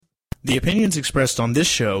The opinions expressed on this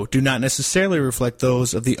show do not necessarily reflect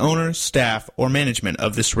those of the owner, staff, or management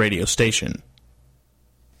of this radio station.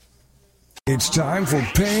 It's time for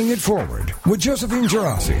Paying It Forward with Josephine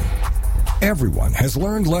Girassi. Everyone has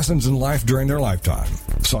learned lessons in life during their lifetime.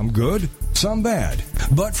 Some good, some bad.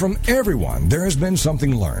 But from everyone, there has been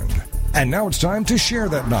something learned. And now it's time to share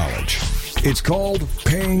that knowledge. It's called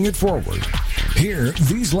Paying It Forward. Here,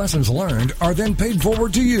 these lessons learned are then paid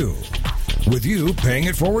forward to you, with you paying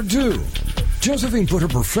it forward too. Josephine put her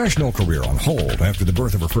professional career on hold after the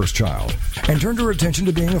birth of her first child and turned her attention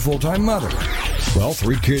to being a full-time mother. Well,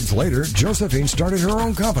 3 kids later, Josephine started her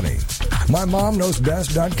own company,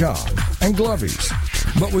 MyMomKnowsBest.com and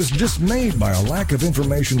Glovies, but was dismayed by a lack of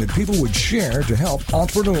information that people would share to help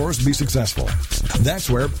entrepreneurs be successful.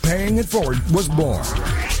 That's where Paying It Forward was born.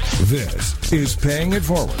 This is Paying It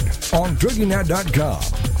Forward on TogiNet.com.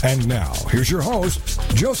 And now, here's your host,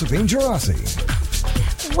 Josephine Girassi.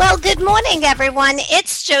 Well, good morning, everyone.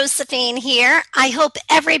 It's Josephine here. I hope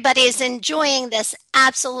everybody is enjoying this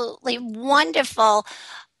absolutely wonderful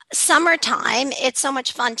summertime. It's so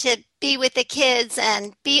much fun to be with the kids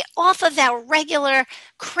and be off of our regular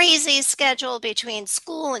crazy schedule between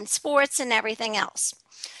school and sports and everything else.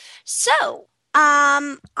 So,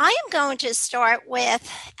 I am going to start with,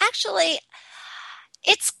 actually,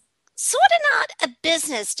 it's sort of not a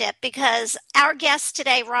business tip because our guest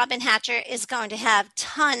today, Robin Hatcher, is going to have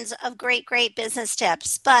tons of great business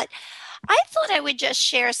tips. But I thought I would just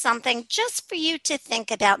share something just for you to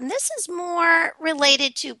think about. And this is more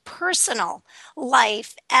related to personal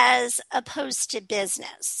life as opposed to business.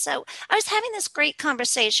 So I was having this great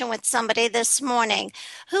conversation with somebody this morning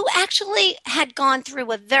who actually had gone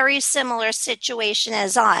through a very similar situation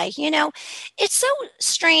as I. You know, it's so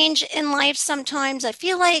strange in life sometimes. I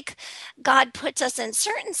feel like God puts us in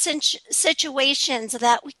certain situations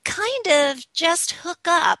that we kind of just hook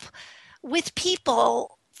up with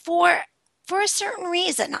people for a certain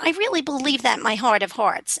reason. I really believe that in my heart of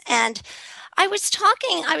hearts. And I was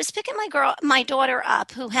picking my daughter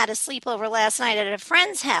up who had a sleepover last night at a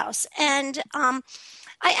friend's house. And I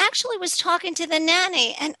actually was talking to the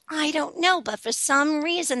nanny, and I don't know, but for some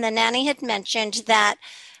reason the nanny had mentioned that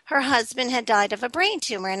her husband had died of a brain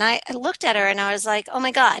tumor. And I looked at her and I was like, oh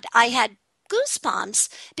my God, I had goosebumps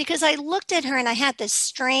because I looked at her and I had this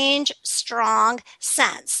strange, strong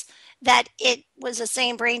sense that it was the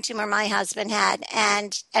same brain tumor my husband had.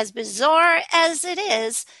 And as bizarre as it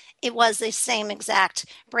is, it was the same exact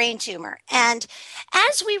brain tumor. And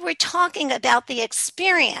as we were talking about the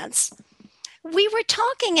experience, we were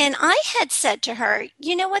talking and I had said to her,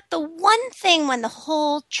 you know what, the one thing when the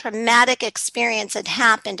whole traumatic experience had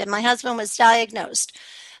happened and my husband was diagnosed,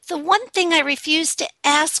 the one thing I refused to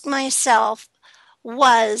ask myself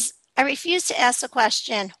was, I refused to ask the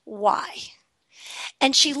question, why?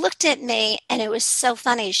 And she looked at me and it was so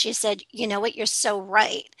funny. She said, you know what, you're so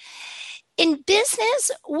right. In business,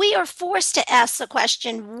 we are forced to ask the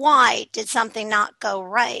question, why did something not go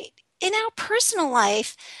right? In our personal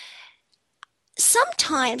life,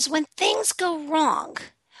 sometimes when things go wrong,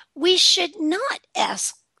 we should not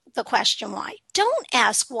ask the question why. Don't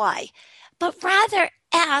ask why, but rather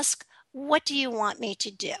ask, what do you want me to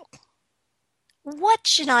do? What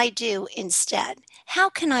should I do instead? How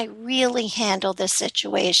can I really handle this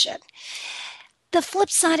situation? The flip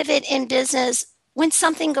side of it in business, when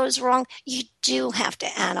something goes wrong, you do have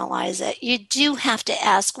to analyze it. You do have to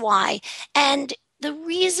ask why. And the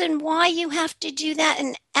reason why you have to do that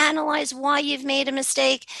and analyze why you've made a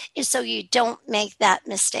mistake is so you don't make that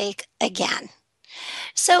mistake again.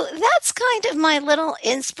 So that's kind of my little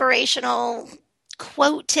inspirational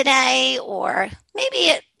quote today, or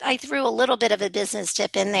maybe I threw a little bit of a business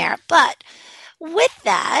tip in there. But with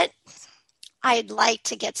that, I'd like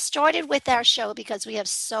to get started with our show because we have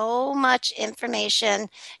so much information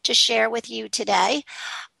to share with you today.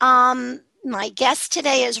 My guest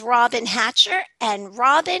today is Robin Hatcher, and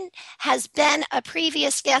Robin has been a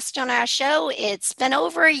previous guest on our show. It's been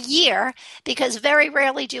over a year because very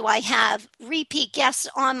rarely do I have repeat guests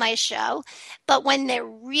on my show. But when they're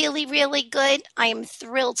really, really good, I am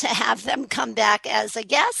thrilled to have them come back as a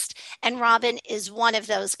guest, and Robin is one of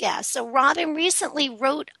those guests. So Robin recently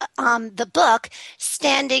wrote the book,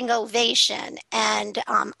 Standing Ovation, and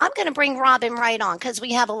I'm going to bring Robin right on because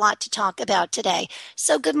we have a lot to talk about today.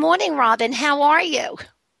 So good morning, Robin. How are you?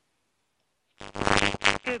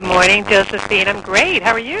 Good morning, Josephine. I'm great.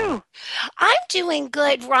 How are you? I'm doing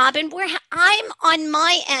good, Robin. I'm on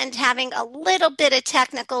my end having a little bit of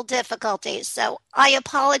technical difficulties, so I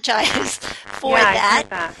apologize for that.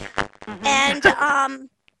 I heard that. Mm-hmm. And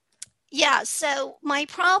Yeah, so my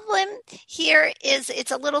problem here is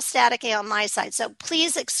it's a little staticky on my side. So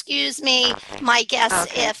please excuse me, my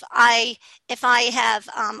guests, Okay. if I have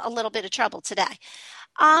a little bit of trouble today.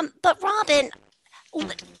 But Robin,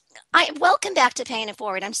 I welcome back to Paying It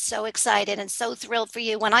Forward. I'm so excited and so thrilled for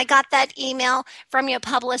you. When I got that email from your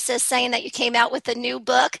publicist saying that you came out with a new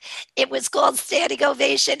book, it was called Standing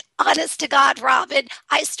Ovation. Honest to God, Robin,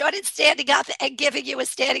 I started standing up and giving you a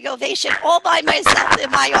standing ovation all by myself in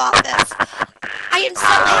my office. I am so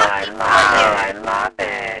happy for I love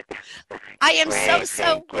it. you. I am Great,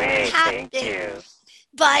 so great. happy. Thank you.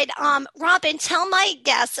 But Robin, tell my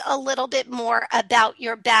guests a little bit more about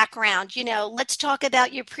your background. Let's talk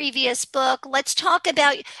about your previous book. Let's talk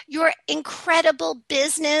about your incredible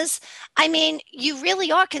business. I mean, you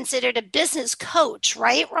really are considered a business coach,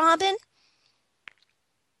 right, Robin?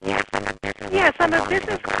 Yes, I'm a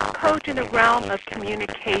business coach in the realm of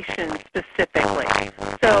communication specifically.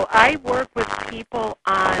 So I work with people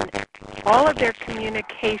on all of their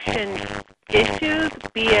communication issues,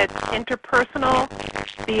 be it interpersonal,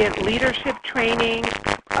 be it leadership training,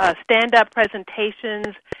 stand-up presentations,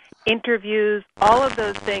 interviews, all of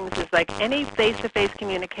those things. Is like any face-to-face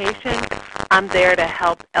communication, I'm there to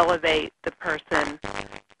help elevate the person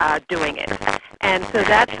doing it. And so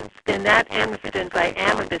that's, in that instance, I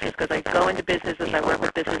am a business because I go into businesses, I work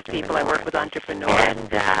with business people, I work with entrepreneurs. So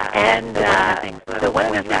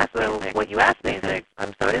one of the things, what you asked me is that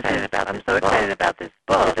I'm so excited about this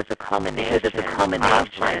book. It's a culmination of my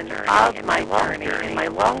journey and my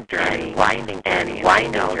long journey and winding journey. I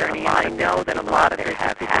know that a lot of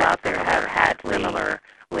people out there have had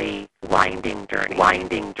similarly winding journeys,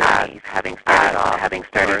 having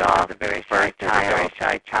started off as a very shy child,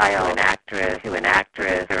 to an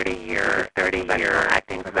actress, 30-year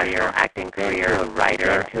acting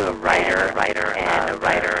career, to a writer, and a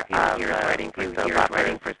writer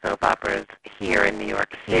writing for soap operas here in New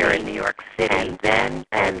York City,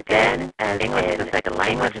 and then English as a second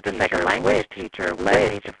language teacher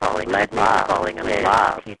led me to falling in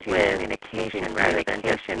love with communication rather than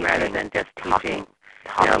just teaching.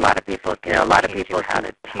 A lot of people teach people how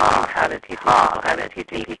to talk, how to teach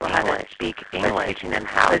people how to speak English, teaching them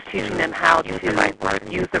how to use the right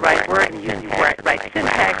word and use the right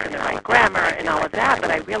syntax and the right grammar and all of that. But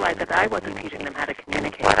I realized that I wasn't teaching them how to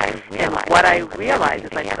communicate. And what I realized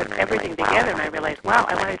is I put everything together and I realized, wow,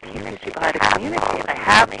 I want to teach these people how to communicate. I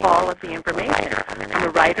have all of the information. I'm a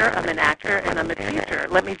writer, I'm an actor, and I'm a teacher.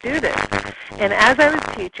 Let me do this. And as I was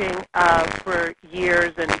teaching for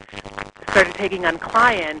years and started taking on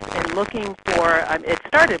clients and looking for, it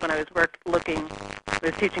started when I was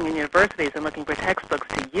teaching in universities and looking for textbooks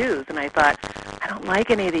to use, and I thought, I don't like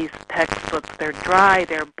any of these textbooks. They're dry,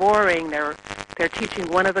 they're boring, they're teaching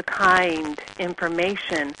one-of-a-kind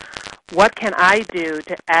information. What can I do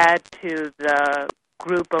to add to the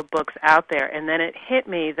group of books out there? And then it hit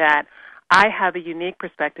me that I have a unique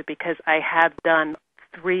perspective because I have done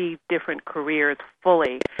 3 different careers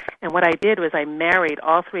fully. And what I did was I married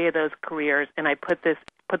all 3 of those careers, and I put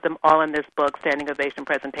them all in this book, Standing Ovation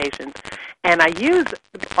Presentations. And I use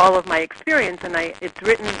all of my experience, and it's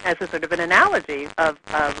written as a sort of an analogy of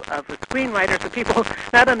a screenwriter, so people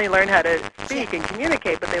not only learn how to speak and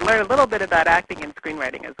communicate, but they learn a little bit about acting and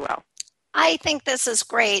screenwriting as well. I think this is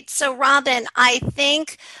great. So, Robin, I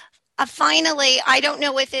think finally, I don't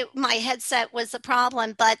know if my headset was the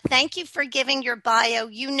problem, but thank you for giving your bio.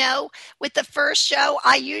 With the first show,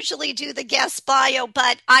 I usually do the guest bio,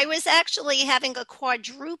 but I was actually having a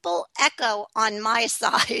quadruple echo on my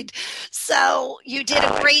side. So you did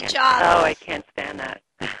a great job. Oh, I can't stand that.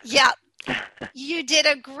 Yeah. You did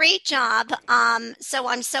a great job. So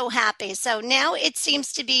I'm so happy. So now it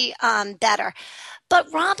seems to be better.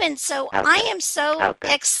 But Robin, so I am so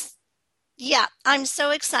I'm so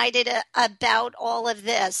excited about all of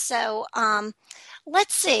this. So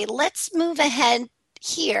let's see. Let's move ahead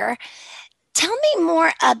here. Tell me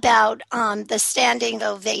more about the Standing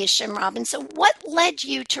Ovation, Robin. So what led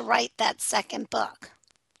you to write that second book?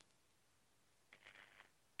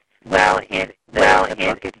 It was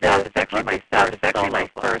actually my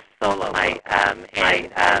first solo.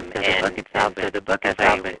 The book, as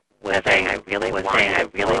I was saying, I really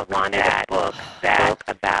wanted a book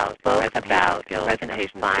about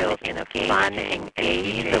presentation skills in a fun and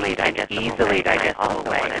easily digestible go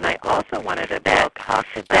away. And I also wanted a book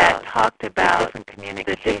that talked about the different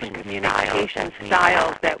communication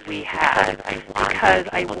styles that we have, because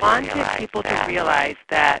I wanted people to realize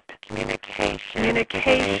that communication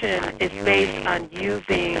is based on you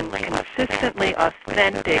being consistently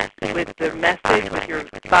authentic with the message, with your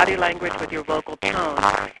body language, with your vocal tone.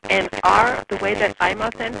 And the way that I'm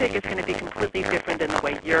authentic is going to be completely different than the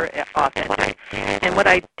way you're authentic. And what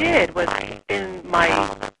I did was, in my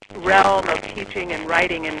realm of teaching and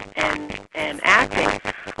writing and acting,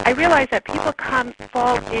 I realized that people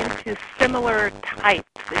fall into similar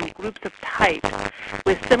types and groups of types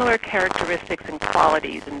with similar characteristics and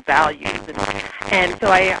qualities and values. And so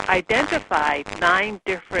I identified 9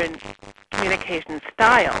 different communication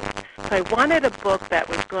styles. So I wanted a book that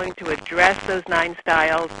was going to address those 9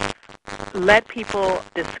 styles, let people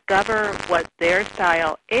discover what their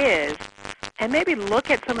style is, and maybe look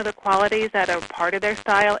at some of the qualities that are part of their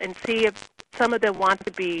style and see if some of them want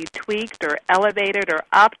to be tweaked or elevated or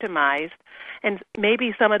optimized, and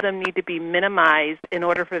maybe some of them need to be minimized in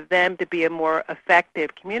order for them to be a more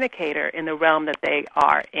effective communicator in the realm that they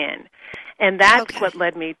are in. And that's what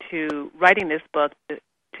led me to writing this book.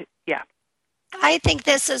 I think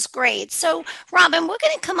this is great. So, Robin, we're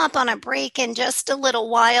going to come up on a break in just a little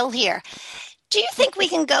while here. Do you think we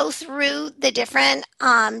can go through the different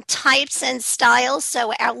types and styles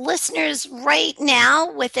so our listeners right now,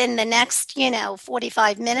 within the next,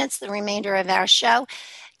 45 minutes, the remainder of our show,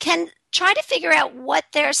 can try to figure out what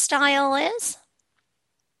their style is?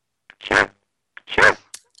 Sure. You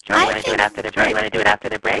want to do it after the break? You want to do it after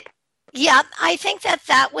the break? Yeah, I think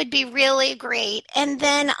that would be really great. And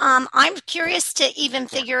then I'm curious to even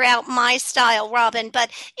figure out my style, Robin,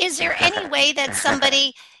 but is there any way that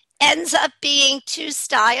somebody ends up being 2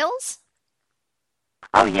 styles?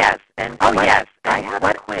 Oh, yes. Yes. I have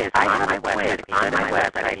a quiz on my website. Go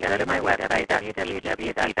to my website,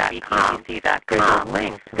 www.btcc.com.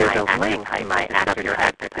 There's a link to my Discover Your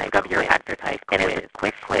Actor Type quiz. And it's a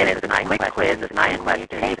quick quiz. And it's a quick quiz. It's 9 questions. And when you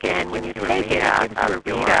take it, it gives you a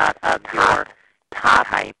readout of your top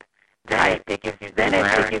type. Then it gives you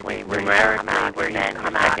numerically where you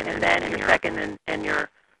come out, and then your second, and your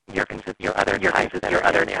other types that are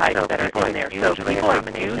in there. So people are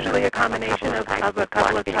usually a combination of a couple of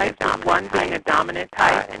types, with one being a dominant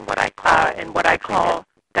type, and what I call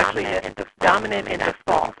actually dominant and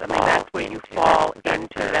default. I mean, that's where you fall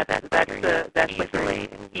into. That's what you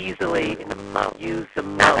easily use the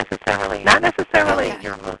most. Not necessarily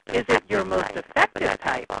is it your most effective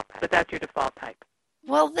type, but that's your default type.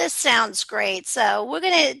 Well, this sounds great. So we're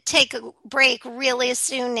going to take a break really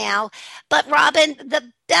soon now. But Robin,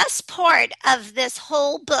 the best part of this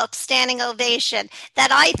whole book, Standing Ovation,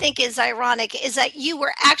 that I think is ironic is that you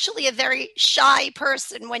were actually a very shy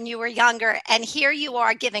person when you were younger. And here you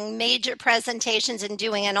are giving major presentations and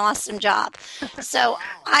doing an awesome job. So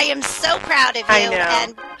I am so proud of you. I know.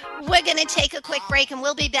 And we're going to take a quick break and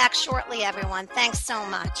we'll be back shortly, everyone. Thanks so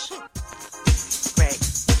much. Great.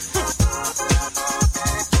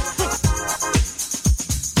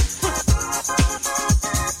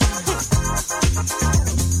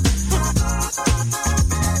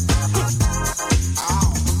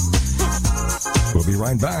 We'll be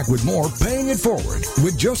right back with more Paying It Forward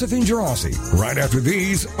with Josephine Girassi right after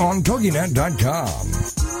these on TogiNet.com.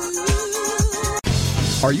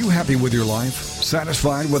 Are you happy with your life?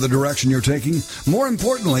 Satisfied with the direction you're taking? More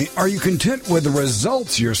importantly, are you content with the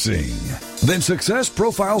results you're seeing? Then Success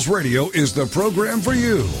Profiles Radio is the program for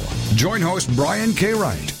you. Join host Brian K.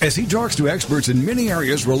 Wright as he talks to experts in many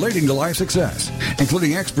areas relating to life success,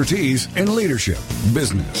 including expertise in leadership,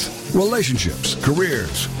 business, relationships,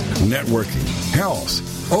 careers, networking, health,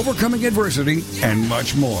 overcoming adversity, and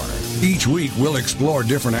much more. Each week, we'll explore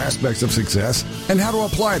different aspects of success and how to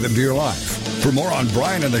apply them to your life. For more on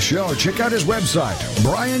Brian and the show, check out his website,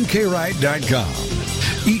 briankwright.com.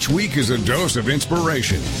 Each week is a dose of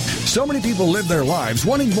inspiration. So many people live their lives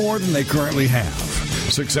wanting more than they currently have.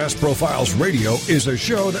 Success Profiles Radio is a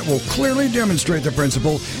show that will clearly demonstrate the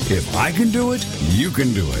principle, if I can do it, you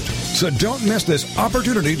can do it. So don't miss this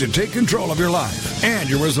opportunity to take control of your life and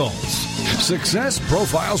your results. Success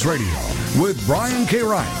Profiles Radio with Brian K.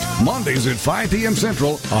 Wright, Mondays at 5 p.m.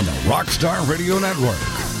 Central on the Rockstar Radio Network.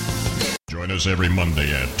 Join us every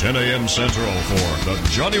Monday at 10 a.m. Central for the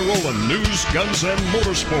Johnny Rowland News, Guns, and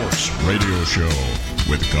Motorsports radio show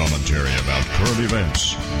with commentary about current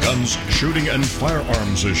events, guns, shooting, and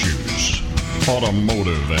firearms issues,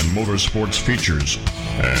 automotive and motorsports features,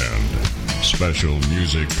 and special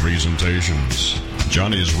music presentations.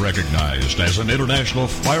 Johnny is recognized as an international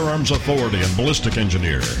firearms authority and ballistic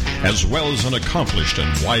engineer, as well as an accomplished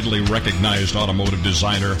and widely recognized automotive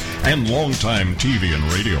designer and longtime TV and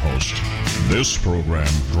radio host. This program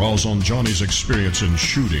draws on Johnny's experience in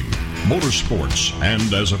shooting, motorsports,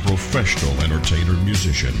 and as a professional entertainer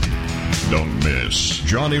musician. Don't miss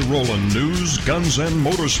Johnny Roland News, Guns, and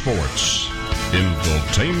Motorsports.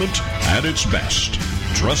 Infotainment at its best.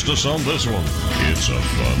 Trust us on this one. It's a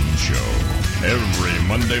fun show. Every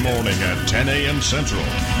Monday morning at 10 a.m. Central,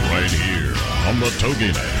 right here on the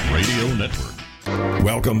TogiNet Radio Network.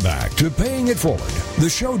 Welcome back to Paying It Forward, the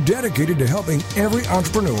show dedicated to helping every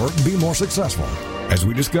entrepreneur be more successful as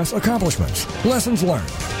we discuss accomplishments, lessons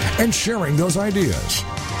learned, and sharing those ideas.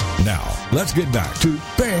 Now, let's get back to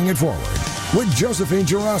Paying It Forward with Josephine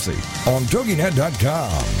Girassi on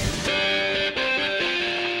TogiNet.com.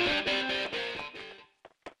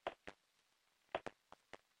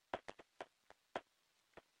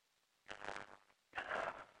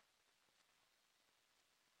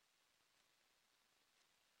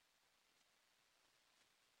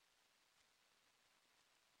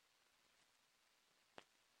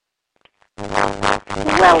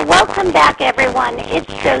 Well, welcome back, everyone. It's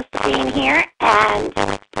Josephine here, and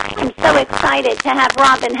I'm so excited to have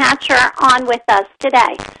Robin Hatcher on with us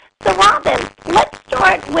today. So, Robin, let's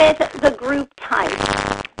start with the group type.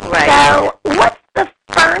 Right. So, what's the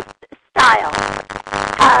first style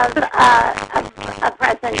of a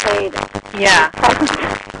presentation? Yeah.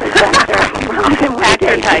 Presenter. Robin, what do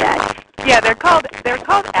you Actor say type. today? Yeah, they're called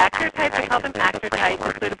actor types. I call them actor types.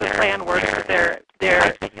 It's sort of a play on words, but they're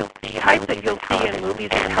types that you'll see in movies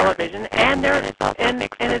and television, and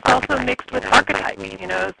it's also mixed with archetypes. You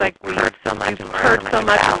know, it's like we've heard so much and learned so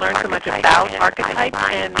much about archetypes,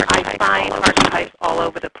 and I find archetypes all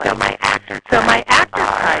over the place. So my actor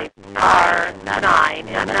types are 9,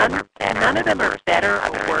 and none of them are better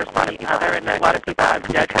or worse than the other, and a lot of people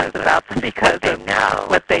have judgments about them because of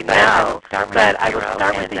what they know. But I will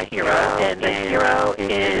start with the hero, and the hero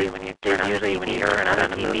is usually when you turn on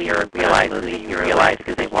a TV or realize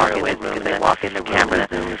because they walk in the room, and they walk in the camera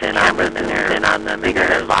zooms in on them, and they're in on them, bigger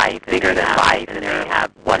than life, and they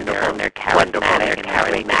have wonderful, and they're charismatic, and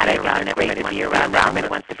everybody to be around, everybody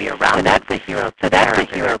wants to be around. So that's the hero. So that's the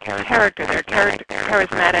hero character. They're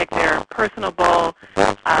charismatic, they're personable,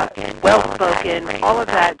 well-spoken, all of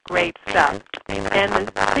that great stuff. And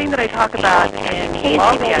the thing that I talk about in Casey,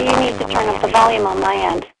 maybe you need to turn up the volume on my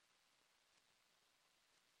end.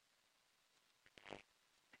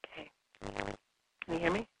 Okay. Can you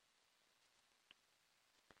hear me?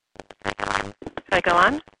 Should I go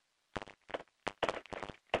on?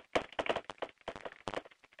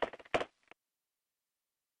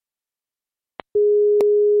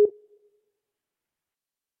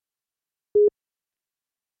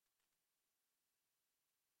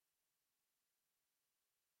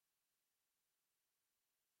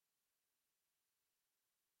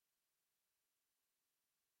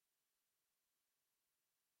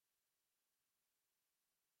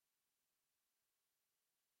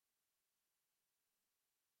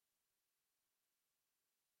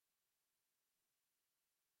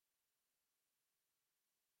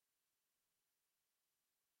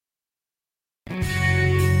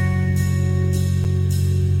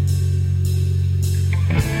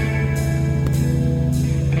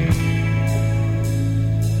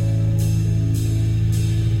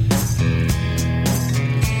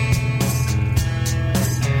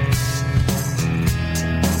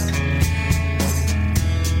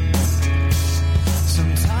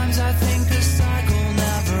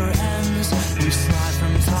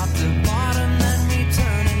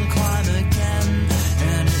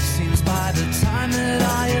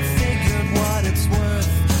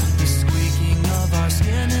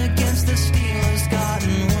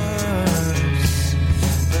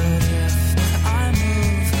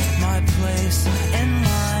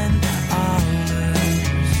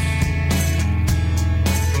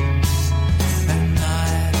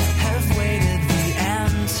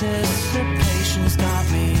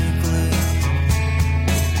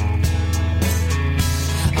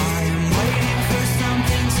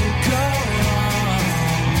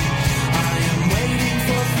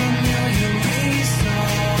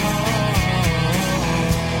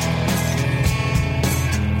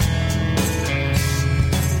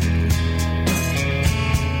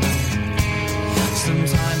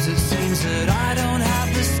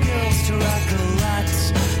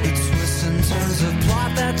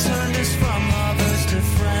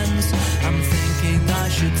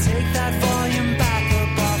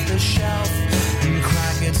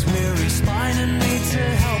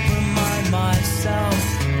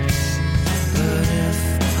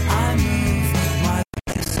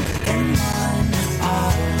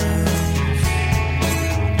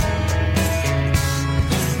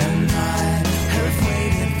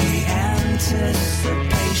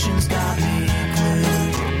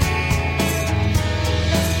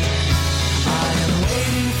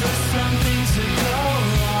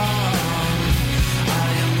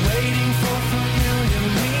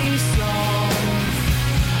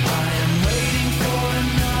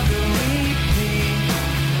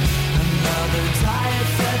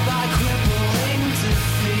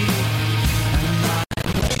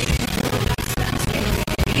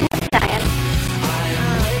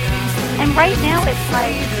 Right now it's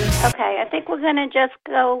like, okay, I think we're going to just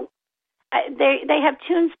go. They have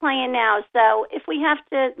tunes playing now, so if we have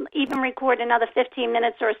to even record another 15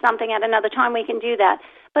 minutes or something at another time, we can do that.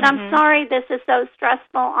 But I'm sorry this is so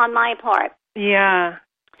stressful on my part. Yeah.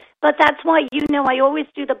 But that's why, I always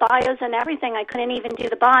do the bios and everything. I couldn't even do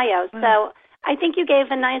the bios. So I think you gave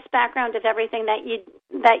a nice background of everything that you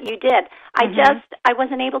did. I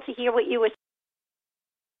wasn't able to hear what you were saying.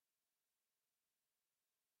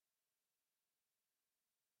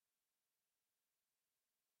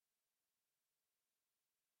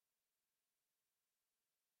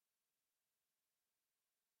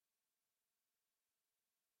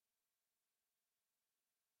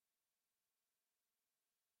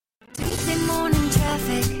 Tuesday morning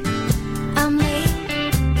traffic, I'm late.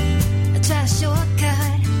 I try a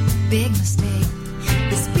shortcut, big mistake.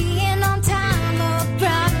 This being on time, a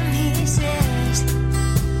problem, he says.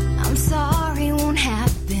 I'm sorry, won't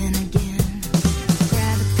happen again.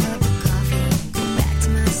 Grab a cup of coffee, go back to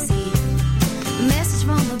my seat. The message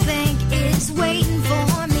from the bank is waiting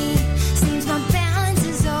for me. Seems my balance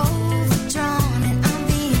is overdrawn and I'm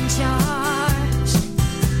being charged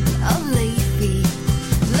a late fee.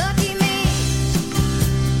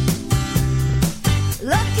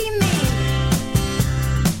 Lucky me.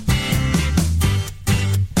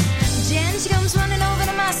 Jen, she comes running over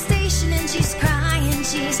to my station and she's crying.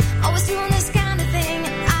 She's always doing this kind of thing.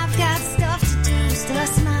 I've got stuff to do. Still I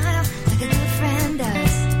smile like a good friend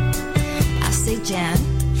does. I say, Jen,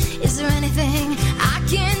 is there anything I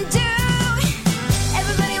can do?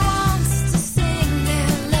 Everybody wants to sing their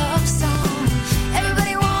love song.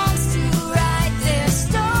 Everybody wants to write their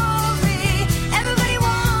story. Everybody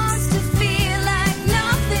wants to feel like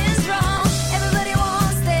nothing's wrong. Everybody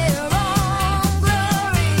wants their own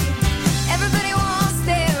glory. Everybody wants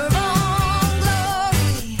their own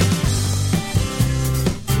glory.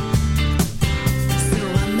 So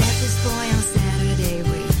I met this boy on Saturday.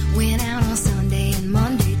 We went out on Sunday and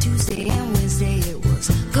Monday, Tuesday and Wednesday. It was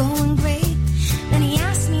going great. Then he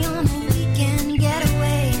asked me on a weekend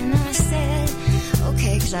getaway, and I said,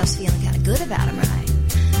 okay, because I was feeling kind of good about him, right?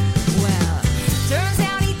 Well, turns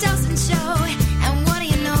out he doesn't show, and what do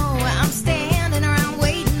you know? I'm standing around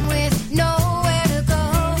waiting with nowhere to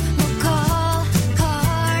go. No call,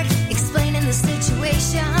 card, explaining the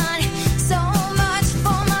situation. So much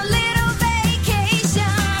for my little vacation.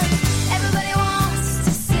 Everybody wants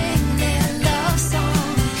to sing their love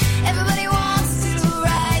song. Everybody wants to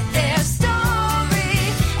write their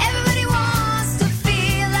story. Everybody wants to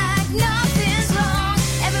feel like nothing's wrong.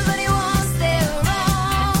 Everybody wants their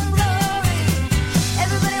own glory.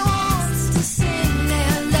 Everybody wants to sing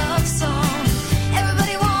their love song.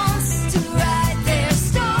 Everybody wants to write their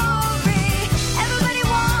story. Everybody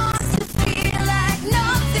wants to feel like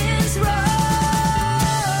nothing's wrong.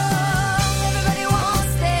 Everybody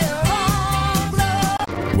wants their own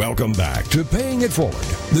glory. Welcome back to Paying It Forward,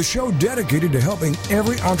 the show dedicated to helping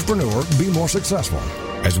every entrepreneur be more successful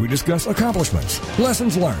as we discuss accomplishments,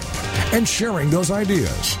 lessons learned, and sharing those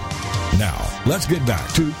ideas. Now, let's get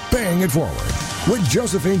back to Paying It Forward with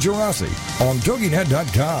Josephine Girassi on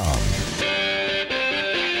TogiNet.com.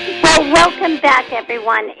 Well, welcome back,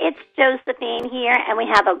 everyone. It's Josephine here, and we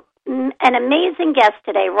have an amazing guest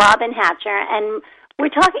today, Robin Hatcher, and we're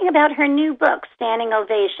talking about her new book, Standing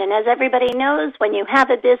Ovation. As everybody knows, when you have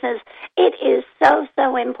a business, it is so,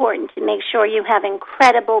 so important to make sure you have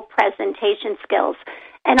incredible presentation skills.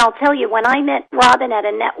 And I'll tell you, when I met Robin at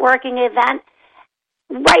a networking event,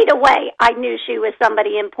 right away I knew she was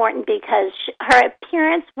somebody important because her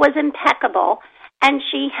appearance was impeccable, and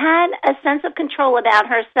she had a sense of control about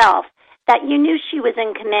herself that you knew she was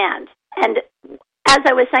in command. And as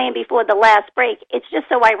I was saying before the last break, it's just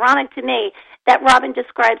so ironic to me that Robin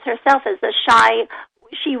describes herself as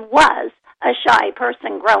she was a shy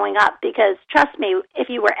person growing up, because trust me, if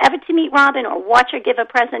you were ever to meet Robin or watch her give a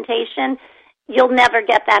presentation, you'll never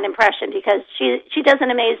get that impression because she does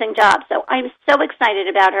an amazing job. So I'm so excited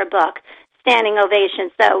about her book, Standing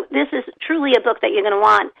Ovation. So this is truly a book that you're going to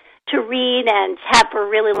want to read and have for a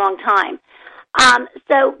really long time.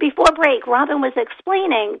 So before break, Robin was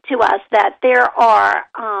explaining to us that there are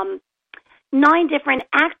 9 different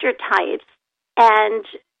actor types, and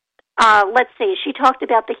let's see, she talked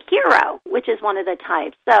about the hero, which is one of the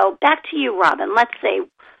types. So back to you, Robin. Let's see.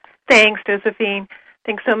 Thanks, Josephine.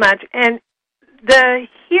 Thanks so much. And the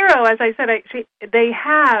hero, as I said,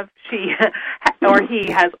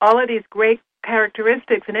 he has all of these great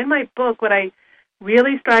characteristics. And in my book, what I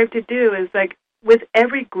really strive to do is, like, with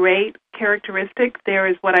every great characteristic, there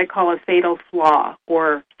is what I call a fatal flaw,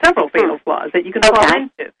 or several fatal flaws that you can fall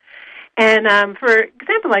into. And for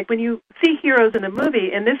example, like when you see heroes in a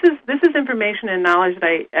movie, and this is information and knowledge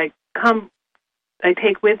that I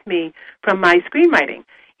take with me from my screenwriting.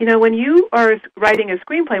 You know, when you are writing a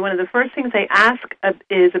screenplay, one of the first things they ask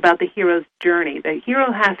is about the hero's journey. The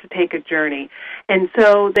hero has to take a journey, and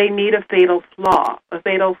so they need a fatal flaw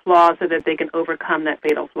so that they can overcome that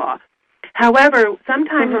fatal flaw. However,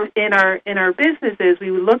 sometimes in our businesses, we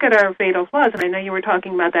look at our fatal flaws, and I know you were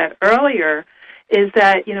talking about that earlier, is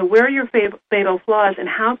that, you know, where are your fatal flaws, and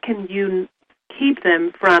how can you keep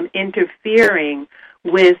them from interfering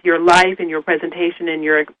with your life and your presentation and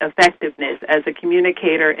your effectiveness as a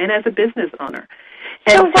communicator and as a business owner.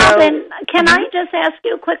 So, Robin, can I just ask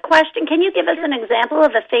you a quick question? Can you give us an example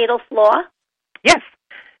of a fatal flaw? Yes.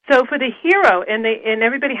 So for the hero, and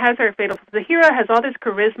everybody has their fatal flaw, the hero has all this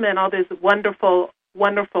charisma and all this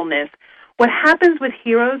wonderfulness. What happens with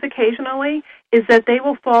heroes occasionally is that they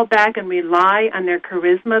will fall back and rely on their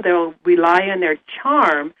charisma, they'll rely on their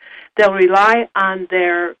charm, they'll rely on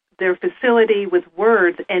their facility with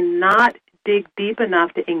words and not dig deep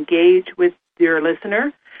enough to engage with your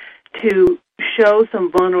listener to show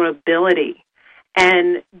some vulnerability.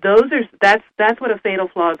 And that's what a fatal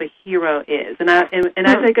flaw of a hero is. And as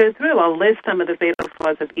I go through, I'll list some of the fatal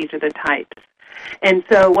flaws of each of the types. And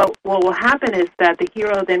so what will happen is that the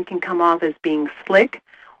hero then can come off as being slick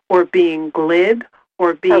or being glib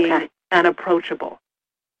or being unapproachable.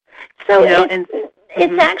 So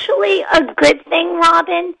it's actually a good thing,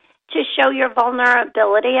 Robin, to show your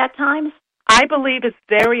vulnerability at times? I believe it's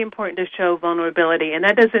very important to show vulnerability, and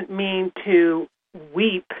that doesn't mean to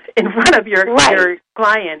weep in front of your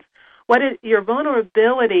clients. Your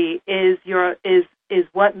vulnerability is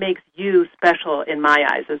what makes you special in my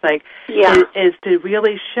eyes. It's like is to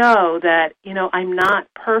really show that, you know, I'm not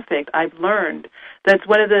perfect. I've learned. That's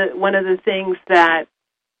one of the things that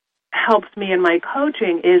helps me in my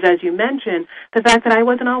coaching is, as you mentioned, the fact that I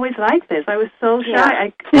wasn't always like this. I was so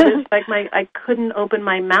shy. I couldn't open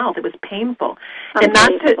my mouth. It was painful. And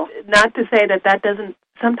not to say that doesn't.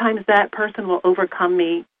 Sometimes that person will overcome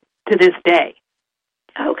me to this day.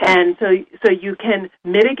 Okay. And so you can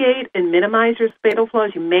mitigate and minimize your fatal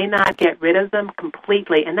flaws. You may not get rid of them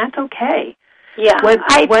completely, and that's okay. Yeah. What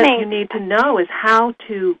you need to know is how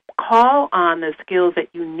to call on the skills that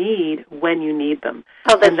you need when you need them.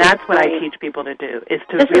 And that's what I teach people to do, is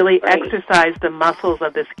to really exercise the muscles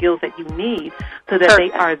of the skills that you need so that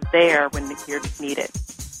they are there when you're needed.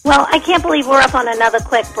 Well, I can't believe we're up on another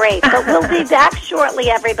quick break, but we'll be back shortly,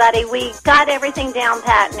 everybody. We got everything down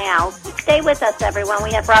pat now. Stay with us, everyone.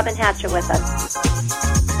 We have Robin Hatcher with us.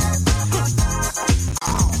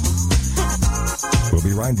 We'll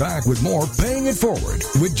be right back with more Paying It Forward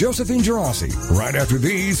with Josephine Girassi right after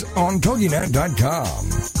these on TogiNet.com.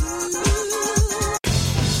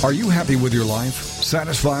 Are you happy with your life?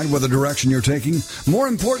 Satisfied with the direction you're taking? More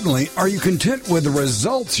importantly, are you content with the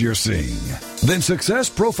results you're seeing? Then Success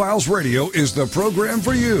Profiles Radio is the program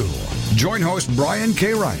for you. Join host Brian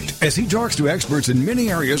K. Wright as he talks to experts in many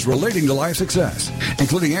areas relating to life success,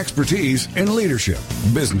 including expertise in leadership,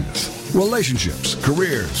 business, relationships,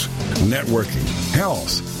 careers, networking,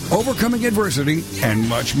 health, overcoming adversity, and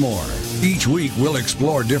much more. Each week, we'll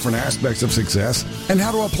explore different aspects of success and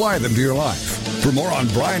how to apply them to your life. For more on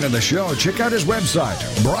Brian and the show, check out his website,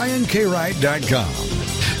 briankwright.com.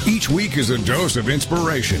 Each week is a dose of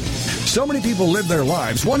inspiration. So many people live their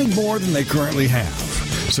lives wanting more than they currently have.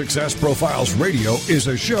 Success Profiles Radio is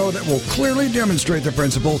a show that will clearly demonstrate the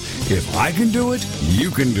principle, if I can do it, you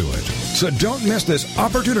can do it. So don't miss this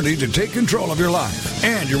opportunity to take control of your life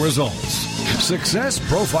and your results. Success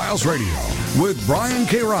Profiles Radio with Brian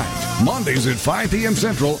K. Wright, Mondays at 5 p.m.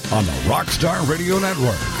 Central on the Rockstar Radio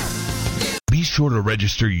Network. Be sure to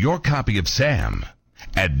register your copy of SAM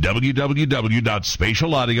at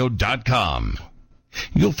www.spatialaudio.com.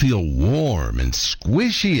 You'll feel warm and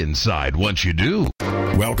squishy inside once you do.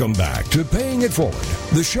 Welcome back to Paying It Forward,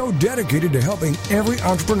 the show dedicated to helping every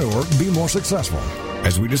entrepreneur be more successful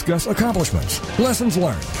as we discuss accomplishments, lessons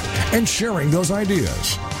learned, and sharing those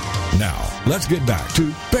ideas. Now, let's get back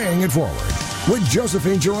to Paying It Forward with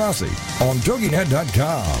Josephine Girassi on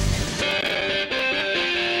TogiNet.com.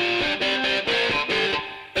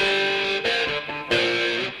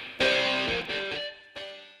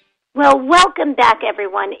 Well, welcome back,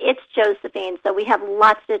 everyone. It's Josephine. So we have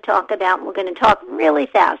lots to talk about, and we're going to talk really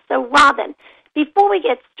fast. So, Robin, before we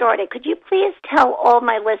get started, could you please tell all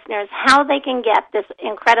my listeners how they can get this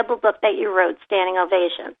incredible book that you wrote, Standing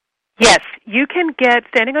Ovation? Yes, you can get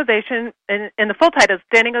Standing Ovation, and the full title is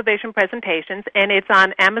Standing Ovation Presentations, and it's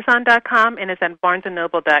on Amazon.com and it's on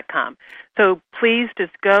BarnesandNoble.com. So please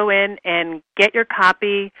just go in and get your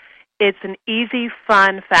copy. It's an easy,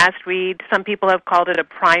 fun, fast read. Some people have called it a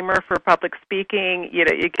primer for public speaking.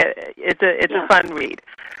 It's a fun read.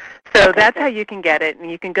 So that's how you can get it. And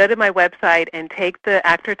you can go to my website and take the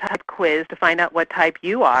actor type quiz to find out what type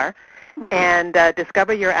you are, and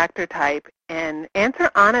discover your actor type, and answer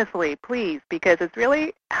honestly, please, because it's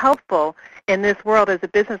really helpful in this world as a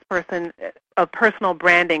business person of personal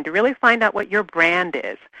branding to really find out what your brand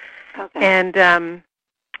is. Okay. And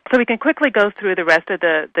so we can quickly go through the rest of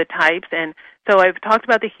the types. And so I've talked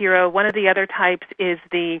about the hero. One of the other types is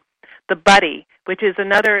the buddy, which is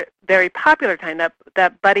another very popular type.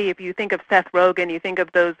 That buddy, if you think of Seth Rogen, you think of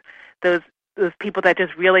those people that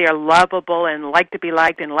just really are lovable and like to be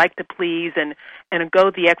liked and like to please and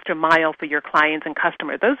go the extra mile for your clients and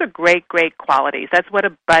customers. Those are great, great qualities. That's what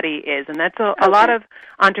a buddy is. And that's a lot of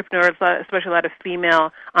entrepreneurs, especially a lot of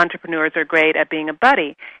female entrepreneurs, are great at being a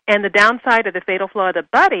buddy. And the downside of the fatal flaw of the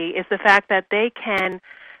buddy is the fact that they can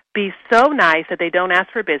be so nice that they don't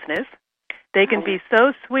ask for business. They can be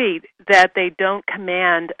so sweet that they don't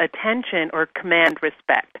command attention or command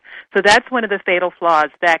respect. So that's one of the fatal flaws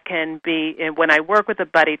that can be, when I work with a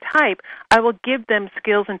buddy type, I will give them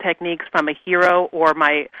skills and techniques from a hero or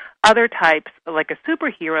my other types, like a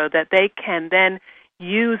superhero, that they can then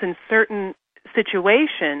use in certain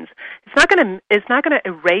situations. It's not going to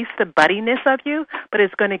erase the buddiness of you, but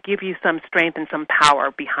it's going to give you some strength and some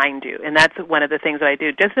power behind you. And that's one of the things that I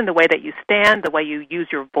do, just in the way that you stand, the way you use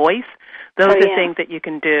your voice. Those are things that you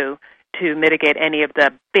can do to mitigate any of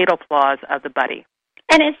the fatal flaws of the buddy.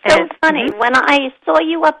 And it's so funny. When I saw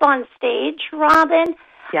you up on stage, Robin,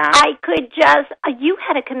 I could you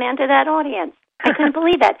had a command of that audience. I couldn't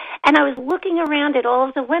believe it. And I was looking around at all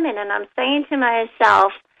of the women, and I'm saying to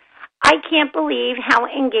myself, I can't believe how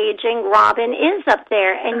engaging Robin is up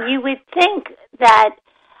there. And you would think that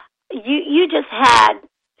you just had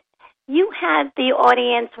the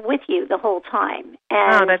audience with you the whole time.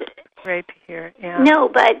 And that's great to hear. Yeah. No,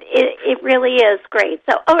 but it really is great.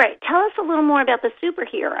 So, all right, tell us a little more about the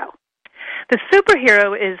superhero. The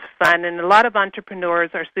superhero is fun, and a lot of entrepreneurs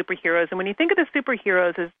are superheroes. And when you think of the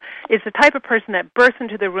superheroes, is the type of person that bursts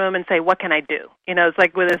into the room and say, "What can I do?" It's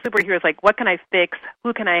like with a superhero, it's like, "What can I fix?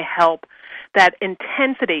 Who can I help?" That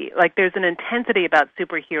intensity, like there's an intensity about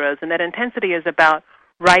superheroes, and that intensity is about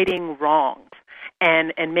righting wrongs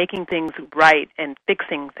and making things right and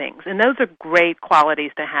fixing things. And those are great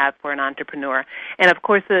qualities to have for an entrepreneur. And, of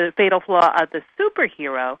course, the fatal flaw of the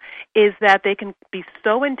superhero is that they can be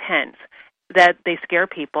so intense that they scare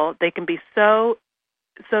people. They can be so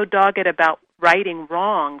dogged about righting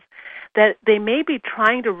wrongs that they may be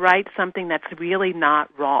trying to right something that's really not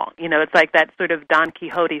wrong. It's like that sort of Don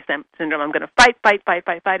Quixote syndrome. I'm going to fight.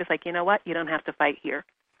 It's like, you know what? You don't have to fight here.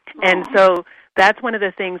 And so that's one of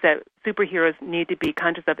the things that superheroes need to be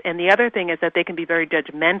conscious of. And the other thing is that they can be very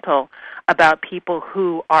judgmental about people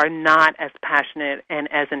who are not as passionate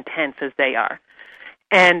and as intense as they are.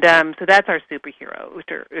 And so that's our superhero, which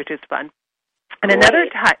is fun. And another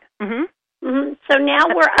type. So now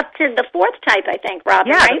we're up to the fourth type, I think,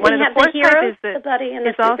 Robin, right? One we of have the the hero, is the buddy, and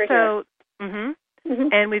the superhero.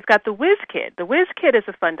 And we've got the Whiz Kid. The Whiz Kid is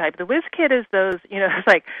a fun type. The Whiz Kid is those, it's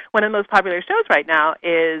like one of the most popular shows right now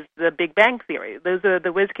is The Big Bang Theory.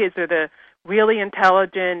 The Whiz Kids are the really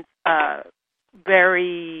intelligent,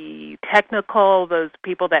 very technical, those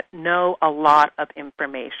people that know a lot of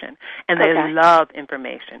information. And they love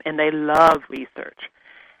information, and they love research,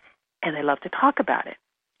 and they love to talk about it.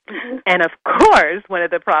 And, of course, one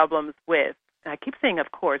of the problems with, I keep saying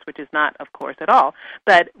of course, which is not of course at all,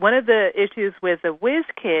 but one of the issues with the Whiz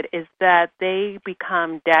Kid is that they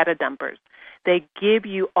become data dumpers. They give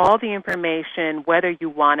you all the information whether you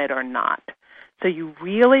want it or not. So you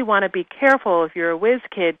really want to be careful if you're a Whiz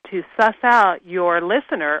Kid to suss out your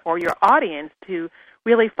listener or your audience to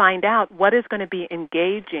really find out what is going to be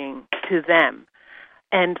engaging to them,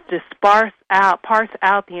 and to parse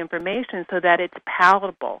out the information so that it's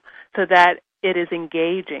palatable, so that it is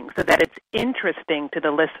engaging, so that it's interesting to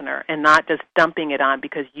the listener and not just dumping it on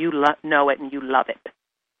because you know it and you love it.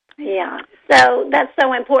 Yeah, so that's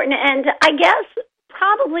so important. And I guess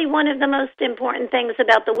probably one of the most important things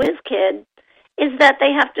about the Whiz Kid is that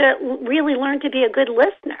they have to really learn to be a good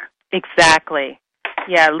listener. Exactly.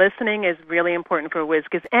 Yeah, listening is really important for Whiz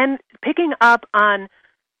Kids, and picking up on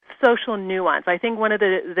social nuance. I think one of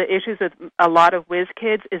the issues with a lot of Whiz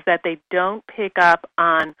Kids is that they don't pick up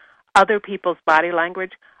on other people's body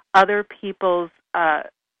language, other people's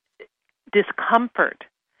discomfort.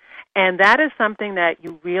 And that is something that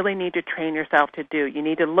you really need to train yourself to do. You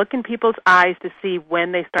need to look in people's eyes to see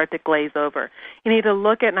when they start to glaze over. You need to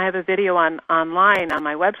look at, and I have a video online on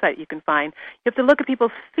my website you can find, you have to look at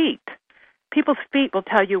people's feet people's feet will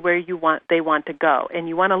tell you where they want to go, and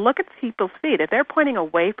you want to look at people's feet. If they're pointing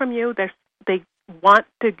away from you, they want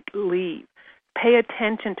to leave. Pay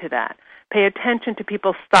attention to that. Pay attention to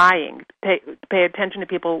people sighing. Pay attention to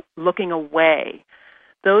people looking away.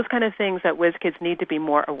 Those kind of things that whiz kids need to be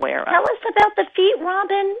more aware of. Tell us about the feet,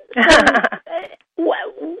 Robin.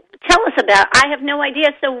 Tell us about. I have no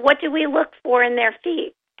idea. So, what do we look for in their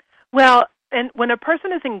feet? Well, and when a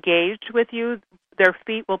person is engaged with you, their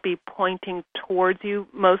feet will be pointing towards you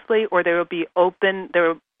mostly, or they will be open.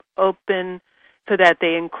 They're open so that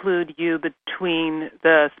they include you between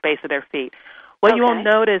the space of their feet. What you will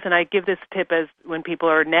notice, and I give this tip as when people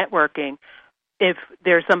are networking, if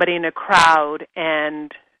there's somebody in a crowd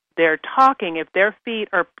and they're talking, if their feet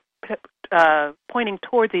are pointing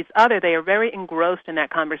towards each other, they are very engrossed in that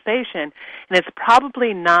conversation, and it's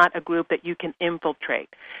probably not a group that you can infiltrate.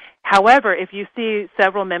 However, if you see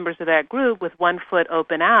several members of that group with one foot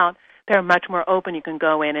open out, they're much more open. You can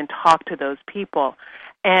go in and talk to those people.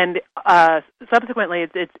 And subsequently,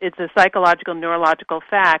 it's a psychological, neurological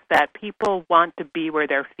fact that people want to be where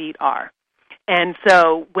their feet are. And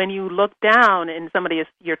so when you look down and somebody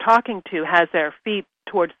you're talking to has their feet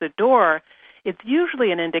towards the door, it's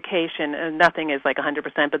usually an indication, and nothing is like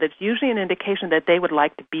 100%, but it's usually an indication that they would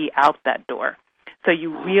like to be out that door. So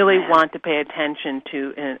you really want to pay attention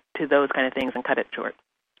to those kind of things and cut it short.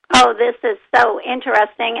 Oh, this is so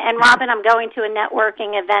interesting. And, Robin, I'm going to a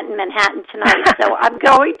networking event in Manhattan tonight, so I'm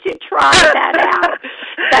going to try that out.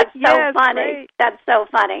 That's so funny. Great. That's so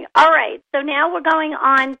funny. All right, so now we're going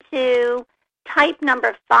on to type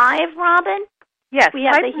number 5, Robin. Yes. We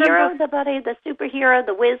have the hero, the buddy, the superhero,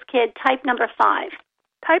 the whiz kid, type number 5.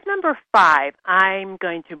 Type number 5, I'm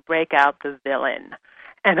going to break out the villain.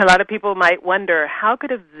 And a lot of people might wonder, how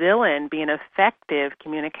could a villain be an effective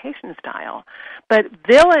communication style? But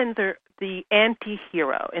villains are the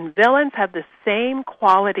anti-hero, and villains have the same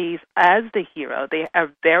qualities as the hero. They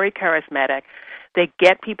are very charismatic. They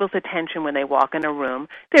get people's attention when they walk in a room.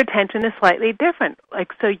 Their attention is slightly different.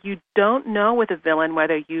 So you don't know with a villain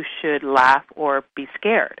whether you should laugh or be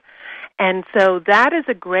scared. And so that is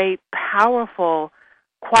a great, powerful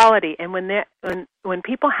quality, and when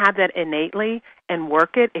people have that innately and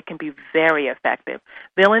work it, it can be very effective.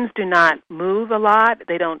 Villains do not move a lot,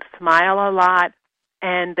 they don't smile a lot,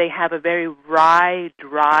 and they have a very wry,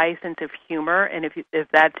 dry sense of humor. And if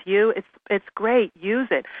that's you, it's great. Use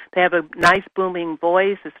it. They have a nice booming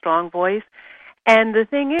voice, a strong voice. And the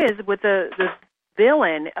thing is, with the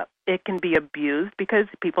villain, it can be abused because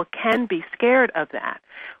people can be scared of that.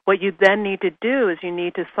 What you then need to do is you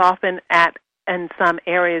need to soften in some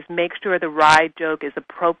areas, make sure the wry joke is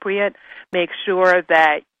appropriate, make sure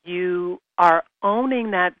that you are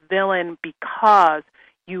owning that villain because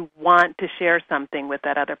you want to share something with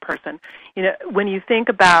that other person. You know, when you think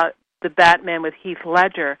about the Batman with Heath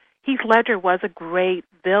Ledger was a great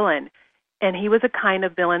villain, and he was a kind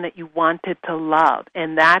of villain that you wanted to love.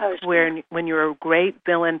 And that's where, when you're a great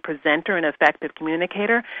villain presenter and effective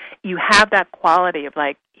communicator, you have that quality of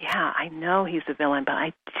like, yeah, I know he's a villain, but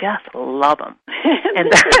I just love him.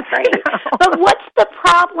 And that's great. But what's the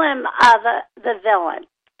problem of the villain?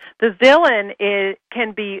 The villain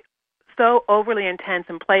can be so overly intense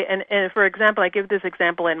and play. And for example, I give this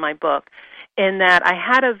example in my book, in that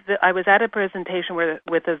I was at a presentation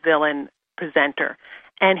with a villain presenter,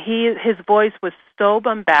 and his voice was so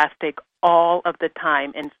bombastic all of the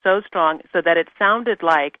time and so strong, so that it sounded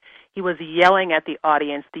like he was yelling at the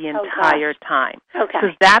audience the entire time. Okay. So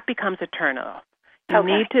that becomes a turnoff. You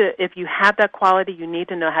need to, if you have that quality, you need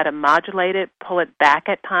to know how to modulate it, pull it back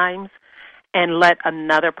at times, and let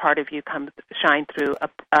another part of you shine through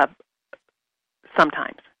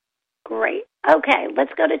sometimes. Great. Okay,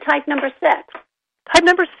 let's go to type number 6. Type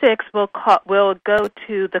number 6 will go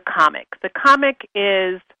to the comic. The comic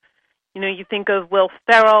is, you think of Will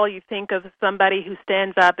Ferrell, you think of somebody who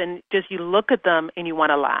stands up and just you look at them and you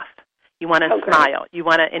want to laugh. You want to smile. You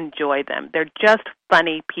want to enjoy them. They're just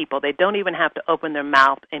funny people. They don't even have to open their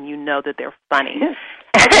mouth, and you know that they're funny.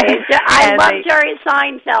 I love Jerry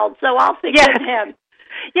Seinfeld, so I'll forgive him.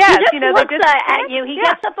 Yes, he just looks at you. He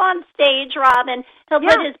gets up on stage, Robin. He'll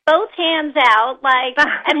put his both hands out,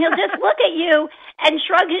 and he'll just look at you and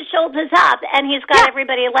shrug his shoulders up, and he's got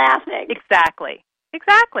everybody laughing. Exactly.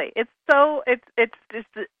 It's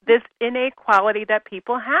this innate quality that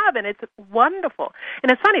people have, and it's wonderful.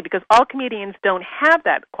 And it's funny because all comedians don't have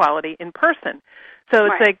that quality in person. So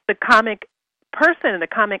it's like the comic person, the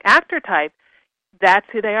comic actor type, that's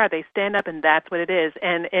who they are. They stand up, and that's what it is.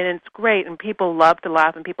 And it's great, and people love to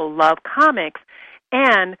laugh, and people love comics.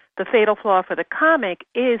 And the fatal flaw for the comic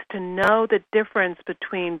is to know the difference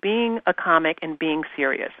between being a comic and being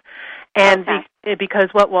serious. And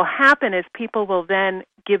because what will happen is people will then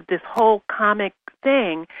give this whole comic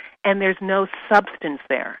thing, and there's no substance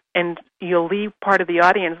there. And you'll leave part of the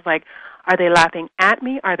audience like, are they laughing at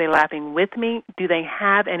me? Are they laughing with me? Do they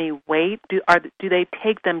have any weight? Do they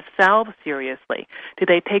take themselves seriously? Do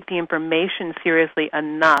they take the information seriously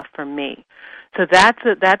enough for me? So that's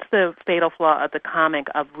the fatal flaw of the comic,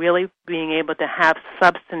 of really being able to have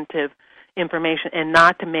substantive information and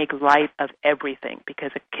not to make light of everything,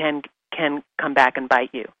 because it can come back and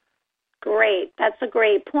bite you. Great. That's a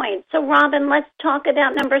great point. So, Robin, let's talk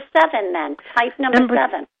about number 7 then. Type number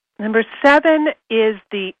 7. Number 7 is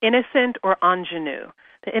the innocent or ingenue.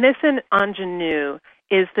 The innocent ingenue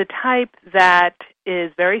is the type that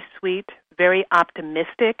is very sweet, very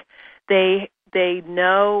optimistic. They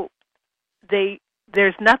know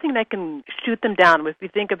there's nothing that can shoot them down. If you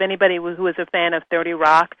think of anybody who is a fan of 30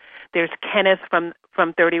 Rock, there's Kenneth from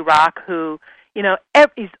 30 Rock who,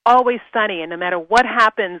 he's always sunny, and no matter what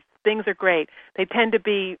happens, things are great. They tend to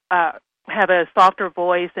be have a softer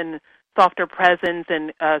voice and softer presence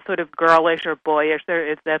and sort of girlish or boyish.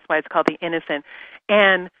 That's why it's called the innocent.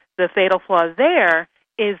 And the fatal flaw there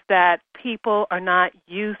is that people are not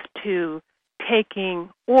used to taking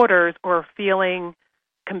orders or feeling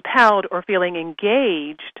compelled or feeling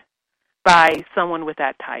engaged by someone with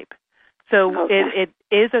that type. So it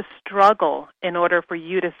is a struggle in order for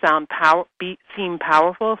you to seem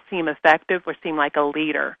powerful, seem effective, or seem like a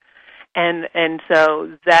leader. And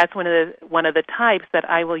so that's one of the types that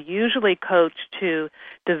I will usually coach to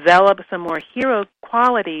develop some more hero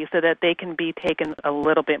qualities so that they can be taken a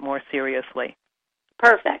little bit more seriously.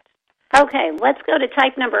 Perfect. Okay, let's go to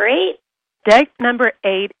type number 8. Type number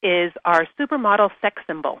 8 is our supermodel sex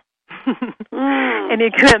symbol. And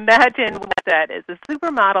you can imagine what that is. A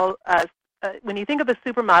supermodel, when you think of a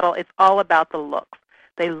supermodel, it's all about the looks.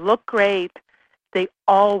 They look great. They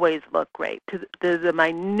always look great. The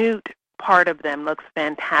minute part of them looks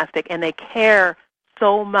fantastic, and they care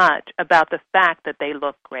so much about the fact that they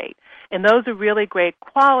look great. And those are really great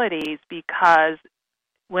qualities, because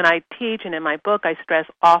when I teach and in my book, I stress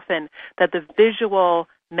often that the visual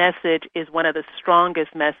message is one of the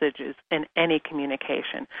strongest messages in any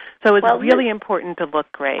communication. So it's really important to look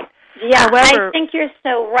great. Yeah, however, I think you're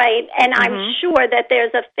so right, and I'm sure that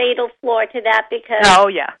there's a fatal flaw to that, because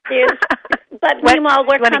but meanwhile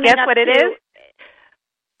we're coming guess up what it to is?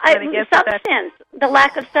 Substance, the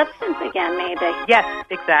lack of substance again, maybe. Yes,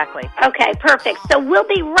 exactly. Okay, perfect. So we'll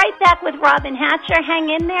be right back with Robin Hatcher. Hang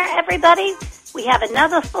in there, everybody. We have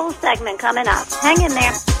another full segment coming up. Hang in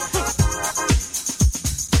there.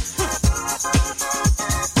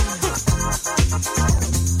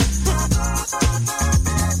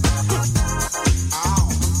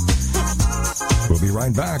 We'll be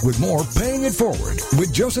right back with more Paying It Forward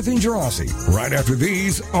with Josephine Girassi right after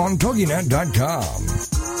these on TogiNet.com.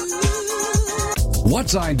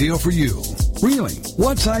 What's ideal for you? Really,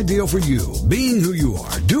 what's ideal for you? Being who you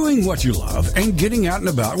are, doing what you love, and getting out and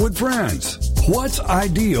about with friends. What's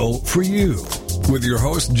ideal for you? With your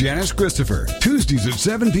host, Janice Christopher, Tuesdays at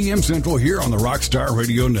 7 p.m. Central here on the Rockstar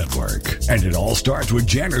Radio Network. And it all starts with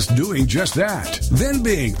Janice doing just that. Then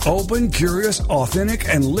being open, curious, authentic,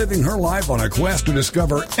 and living her life on a quest to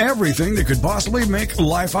discover everything that could possibly make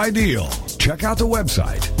life ideal. Check out the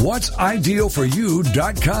website,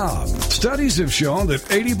 whatsidealforyou.com. Studies have shown that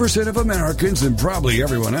 80% of Americans, and probably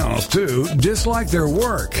everyone else too, dislike their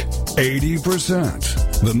work.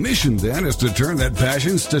 80%. The mission then is to turn that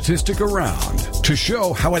passion statistic around, to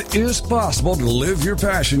show how it is possible to live your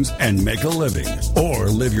passions and make a living, or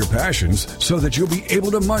live your passions so that you'll be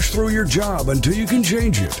able to mush through your job until you can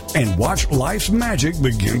change it and watch life's magic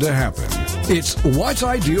begin to happen. It's What's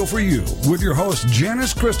Ideal for You with your host,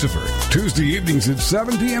 Janice Christopher, Tuesday evenings at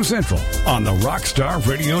 7 p.m. Central on the Rockstar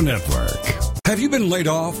Radio Network. Have you been laid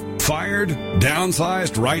off, fired,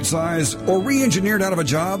 downsized, right-sized, or re-engineered out of a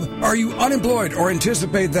job? Are you unemployed or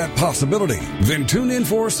anticipate that possibility? Then tune in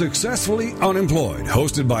for Successfully Unemployed,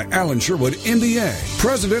 hosted by Alan Sherwood, MBA,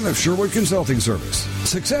 president of Sherwood Consulting Service.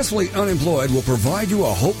 Successfully Unemployed will provide you a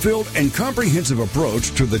hope-filled and comprehensive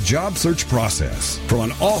approach to the job search process from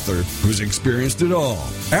an author who's experienced it all.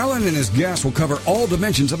 Alan and his guests will cover all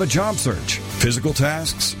dimensions of a job search: physical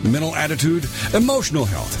tasks, mental attitude, emotional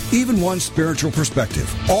health, even one's spiritual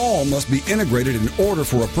perspective. All must be integrated in order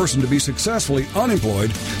for a person to be successfully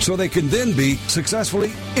unemployed so they can then be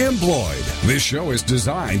successfully employed. This show is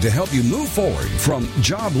designed to help you move forward from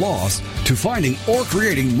job loss to finding or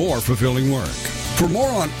creating more fulfilling work. For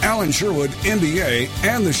more on Alan Sherwood, MBA,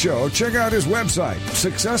 and the show, check out his website,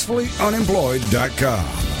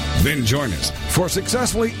 successfullyunemployed.com. Then join us for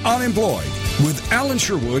Successfully Unemployed with Alan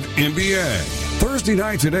Sherwood, MBA. Thursday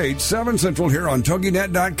nights at 8, 7 Central here on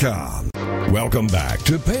TogiNet.com. Welcome back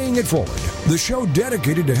to Paying It Forward, the show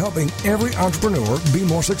dedicated to helping every entrepreneur be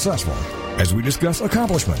more successful as we discuss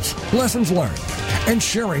accomplishments, lessons learned, and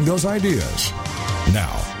sharing those ideas.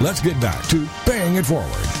 Now, let's get back to Paying It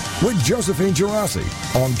Forward with Josephine Girassi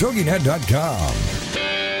on TogiNet.com.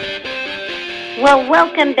 Well,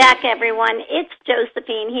 welcome back, everyone. It's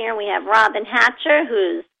Josephine here. We have Robin Hatcher,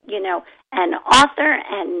 who's, an author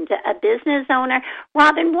and a business owner.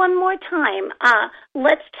 Robin, one more time,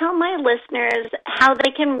 let's tell my listeners how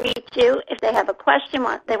they can reach you if they have a question,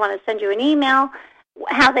 they want to send you an email,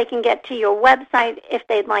 how they can get to your website if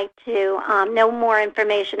they'd like to know more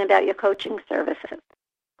information about your coaching services.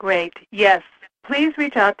 Great. Yes. Please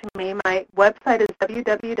reach out to me. My website is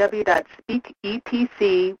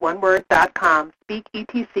www.speakeTC.com,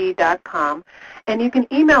 speakeTC.com, and you can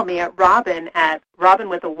email me at Robin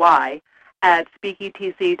with a Y, at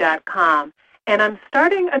speakeTC.com. And I'm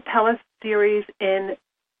starting a teleseries in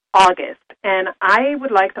August, and I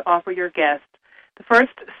would like to offer your guests the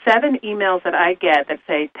first 7 emails that I get that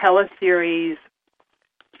say teleseries,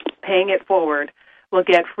 Paying It Forward, will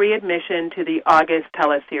get free admission to the August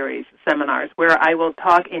teleseries seminars, where I will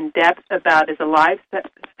talk in depth about, it's a live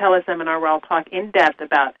teleseminar where I'll talk in depth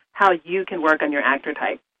about how you can work on your actor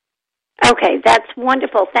type. Okay, that's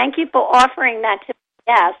wonderful. Thank you for offering that to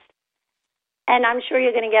us. And I'm sure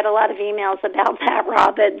you're going to get a lot of emails about that,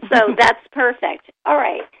 Robin. So that's perfect. All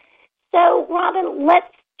right. So, Robin,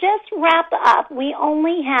 let's just wrap up. We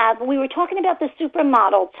were talking about the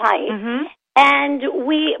supermodel type. Mm-hmm. And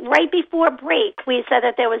right before break, we said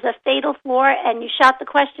that there was a fatal flaw, and you shot the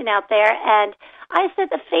question out there, and I said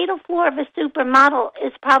the fatal flaw of a supermodel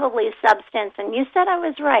is probably substance, and you said I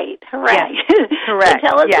was right. Hooray. Yes, correct. So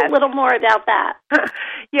tell us a little more about that.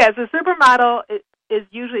 Yes, a supermodel is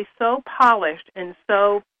usually so polished and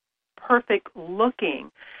so perfect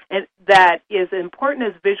looking, and that is important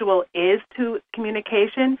as visual is to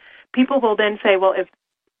communication. People will then say, well, if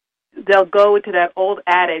they'll go to that old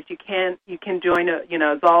adage, you can join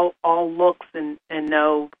it's all looks and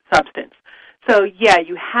no substance. So yeah,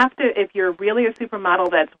 you have to, if you're really a supermodel,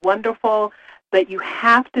 that's wonderful, but you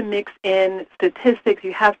have to mix in statistics,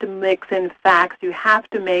 you have to mix in facts, you have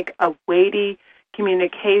to make a weighty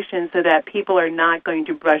communication so that people are not going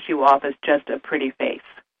to brush you off as just a pretty face.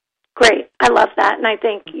 Great. I love that, and I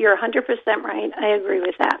think you're 100% right. I agree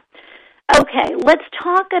with that. Okay, let's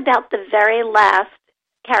talk about the very last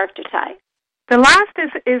character type. The last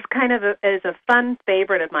is kind of a fun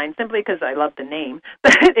favorite of mine, simply because I love the name.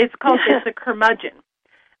 But it's the curmudgeon.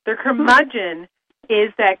 The curmudgeon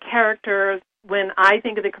is that character. When I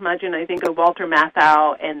think of the curmudgeon, I think of Walter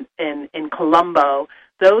Matthau and Columbo.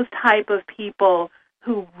 Those type of people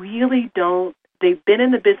who really don't. They've been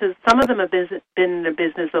in the business. Some of them have been in the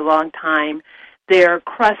business a long time. They're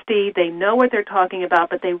crusty. They know what they're talking about,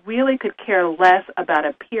 but they really could care less about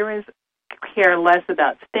appearance, care less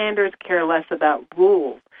about standards, care less about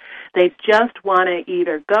rules. They just want to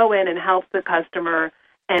either go in and help the customer,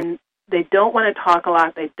 and they don't want to talk a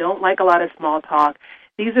lot. They don't like a lot of small talk.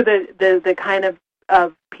 These are the kind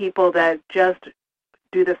of people that just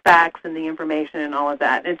do the facts and the information and all of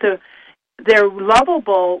that. And so they're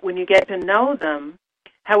lovable when you get to know them.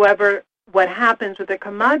 However, what happens with the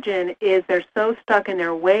curmudgeon is they're so stuck in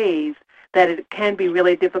their ways that it can be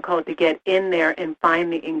really difficult to get in there and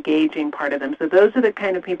find the engaging part of them. So those are the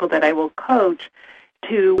kind of people that I will coach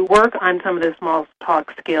to work on some of the small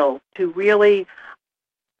talk skills, to really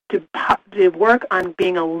to work on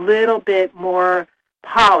being a little bit more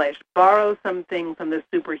polished, borrow something from the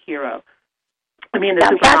superhero, the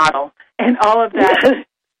supermodel, and all of that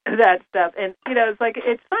that stuff. And,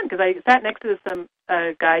 it's fun because I sat next to some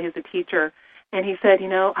guy who's a teacher, and he said,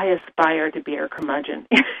 I aspire to be a curmudgeon.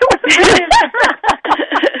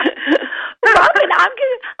 Robin,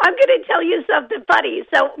 I'm going to tell you something funny.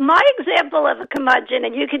 So my example of a curmudgeon,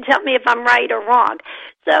 and you can tell me if I'm right or wrong.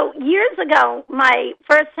 So years ago, my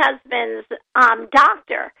first husband's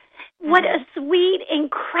doctor, what a sweet,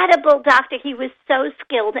 incredible doctor. He was so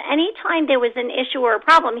skilled. Anytime there was an issue or a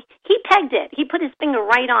problem, he pegged it. He put his finger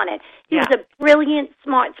right on it. He was a brilliant,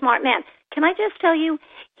 smart man. Can I just tell you,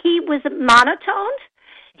 he was monotoned.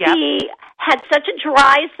 Yep. He had such a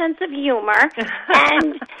dry sense of humor.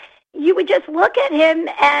 And you would just look at him,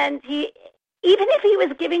 and even if he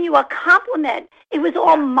was giving you a compliment, it was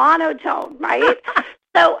all monotone, right?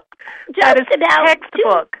 So that is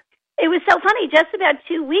textbook. It was so funny. Just about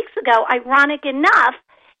 2 weeks ago, ironic enough,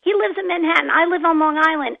 He lives in Manhattan. I live on Long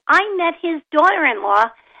Island. I met his daughter-in-law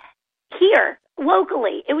here,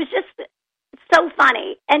 locally. It was just so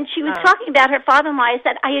funny. And she was talking about her father-in-law. I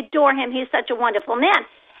said, I adore him. He's such a wonderful man.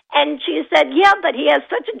 And she said, yeah, but he has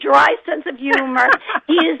such a dry sense of humor.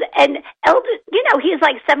 He is an elder, he's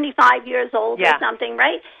like 75 years old or something,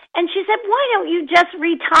 right? And she said, why don't you just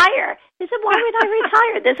retire? He said, why would I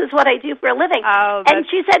retire? This is what I do for a living. Oh, and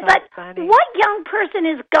she said, so but funny. what young person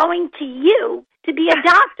is going to you to be a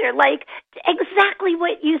doctor? Like, exactly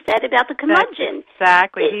what you said about the curmudgeon.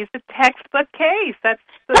 Exactly. He's a textbook case. That's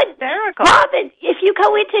hysterical. Robin, if you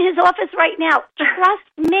go into his office right now, trust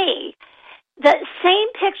me, the same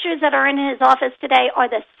pictures that are in his office today are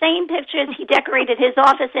the same pictures he decorated his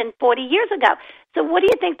office in 40 years ago. So what do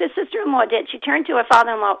you think the sister-in-law did? She turned to her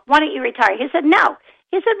father-in-law, why don't you retire? He said, no.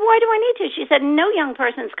 He said, why do I need to? She said, no young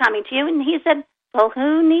person's coming to you. And he said, well,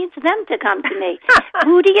 who needs them to come to me?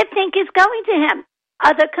 Who do you think is going to him?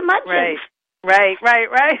 Other curmudgeons. Right.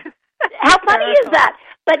 How funny is that?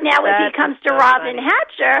 But now if he comes to Robin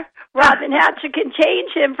Hatcher, Robin Hatcher can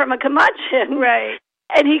change him from a curmudgeon. Right.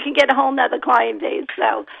 And he can get a whole nother client base.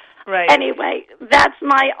 So anyway, that's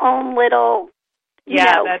my own little,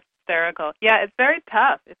 that's hysterical. Yeah, it's very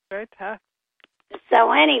tough.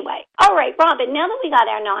 So anyway, all right, Robin, now that we got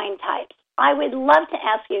our 9 types, I would love to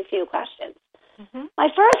ask you a few questions. Mm-hmm. My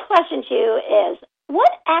first question to you is,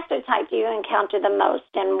 what actor type do you encounter the most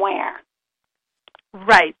and where?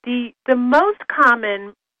 Right. The most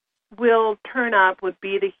common will turn up would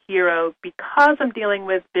be the hero, because I'm dealing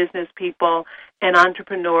with business people and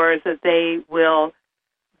entrepreneurs, that they will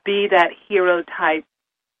be that hero type,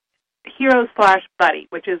 hero/buddy,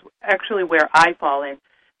 which is actually where I fall in,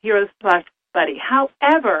 hero/buddy.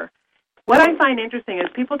 However, what I find interesting is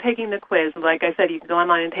people taking the quiz. Like I said, you can go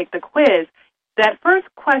online and take the quiz. That first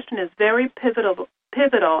question is very pivotal,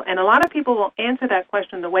 and a lot of people will answer that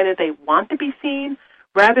question the way that they want to be seen,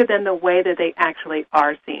 rather than the way that they actually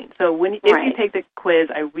are seen. So if you take the quiz,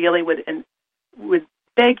 I really would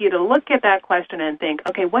beg you to look at that question and think,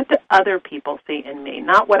 okay, what do other people see in me,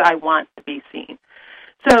 not what I want to be seen.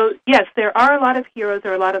 So, yes, there are a lot of heroes,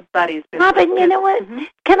 there are a lot of buddies. Robin, you know what? Mm-hmm.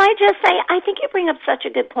 Can I just say, I think you bring up such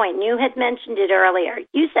a good point. You had mentioned it earlier.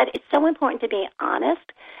 You said it's so important to be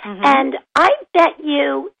honest, and I bet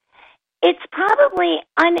you it's probably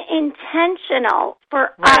unintentional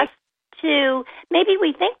for us to, maybe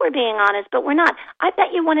we think we're being honest, but we're not. I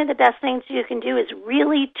bet you one of the best things you can do is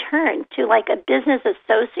really turn to like a business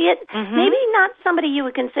associate, maybe not somebody you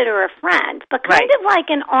would consider a friend, but kind of like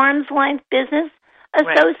an arm's length business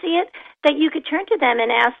associate that you could turn to them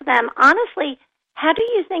and ask them, honestly, how do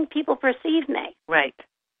you think people perceive me? Right.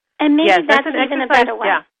 And maybe that's even a better way.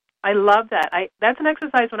 Yeah, I love that. That's an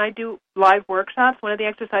exercise when I do live workshops. One of the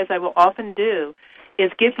exercises I will often do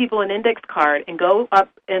is give people an index card and go up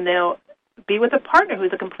and they'll be with a partner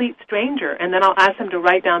who's a complete stranger, and then I'll ask them to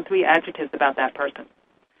write down 3 adjectives about that person.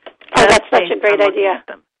 Oh, that's such a great idea.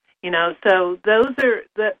 So those are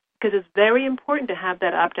because it's very important to have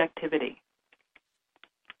that objectivity.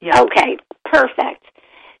 Yeah. Okay, perfect.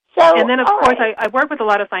 So, and then, of course, I work with a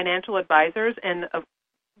lot of financial advisors, and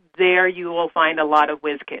there you will find a lot of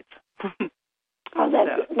whiz kids.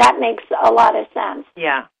 That makes a lot of sense.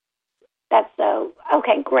 Yeah.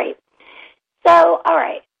 Okay, great. So, all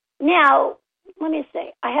right. Now, let me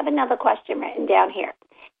see. I have another question written down here.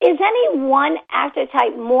 Is any one actor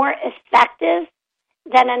type more effective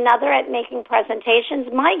than another at making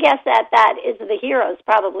presentations? My guess at that is the hero is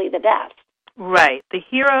probably the best. Right. The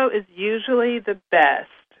hero is usually the best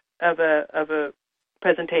of a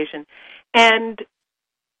presentation. And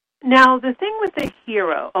now the thing with the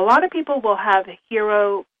hero, a lot of people will have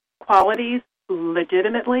hero qualities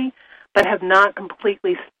legitimately, but have not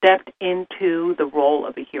completely stepped into the role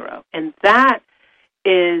of a hero. And that's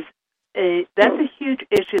a huge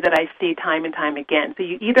issue that I see time and time again. So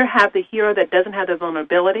you either have the hero that doesn't have the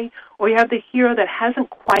vulnerability, or you have the hero that hasn't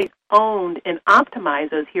quite owned and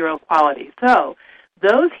optimized those hero qualities. So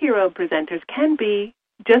those hero presenters can be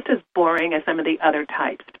just as boring as some of the other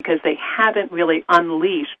types because they haven't really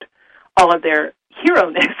unleashed all of their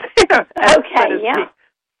hero-ness.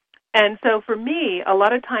 And so for me, a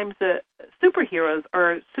lot of times the superheroes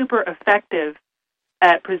are super effective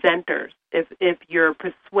at presenters if you're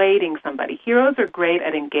persuading somebody. Heroes are great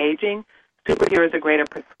at engaging. Superheroes are great at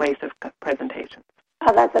persuasive presentations.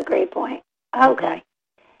 Oh, that's a great point. Okay.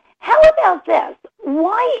 How about this?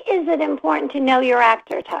 Why is it important to know your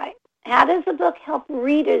actor type? How does the book help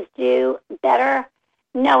readers do better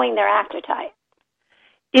knowing their actor type?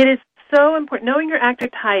 It is so important. Knowing your actor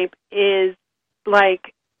type is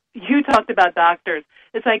like, you talked about doctors.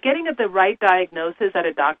 It's like getting at the right diagnosis at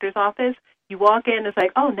a doctor's office. You walk in, it's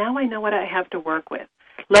like, oh, now I know what I have to work with.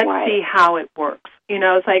 Let's see how it works. You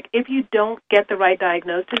know, it's like if you don't get the right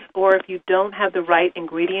diagnosis or if you don't have the right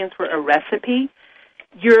ingredients for a recipe,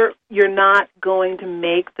 you're not going to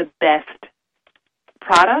make the best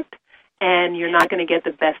product, and you're not going to get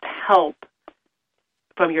the best help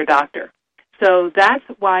from your doctor. So that's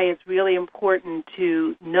why it's really important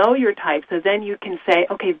to know your type, so then you can say,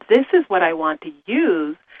 okay, this is what I want to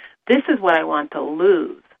use, this is what I want to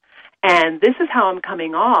lose, and this is how I'm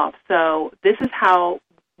coming off. So this is how,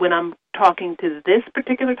 when I'm talking to this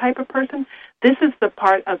particular type of person, this is the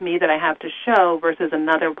part of me that I have to show versus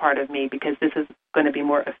another part of me, because this is going to be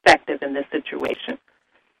more effective in this situation.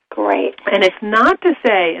 Great. And it's not to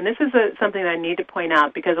say, and this is something I need to point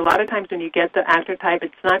out, because a lot of times when you get the actor type,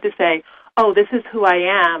 it's not to say, oh, this is who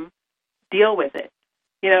I am, deal with it.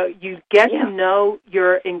 You know, you get to know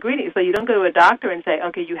your ingredients. So you don't go to a doctor and say,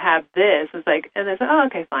 okay, you have this. It's like, and they say, oh,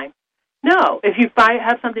 okay, fine. No, if you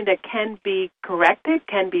have something that can be corrected,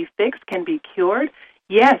 can be fixed, can be cured,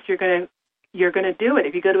 yes, you're going to do it.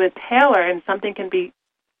 If you go to a tailor and something can be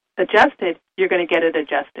adjusted, you're going to get it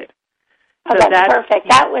adjusted. Oh, so that's perfect.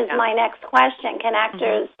 That was my next question. Can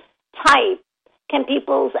actors can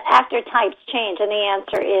people's actor types change? And the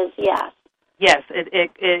answer is yes. Yes,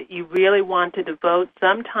 you really want to devote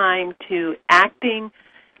some time to acting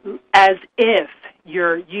as if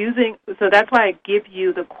you're using, so that's why I give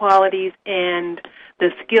you the qualities and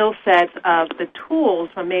the skill sets of the tools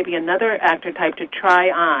from maybe another actor type to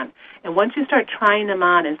try on. And once you start trying them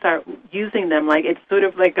on and start using them, like it's sort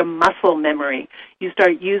of like a muscle memory. You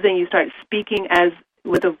start speaking as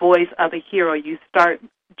with the voice of a hero. You start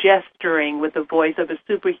gesturing with the voice of a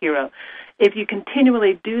superhero. If you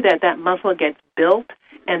continually do that, that muscle gets built,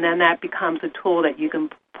 and then that becomes a tool that you can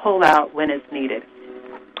pull out when it's needed.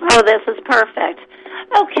 Oh, this is perfect.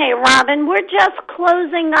 Okay, Robin, we're just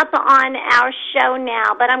closing up on our show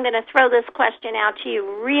now, but I'm going to throw this question out to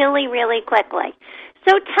you really, really quickly.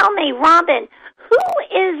 So tell me, Robin, who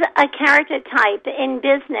is a character type in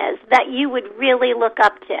business that you would really look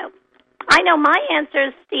up to? I know my answer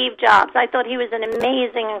is Steve Jobs. I thought he was an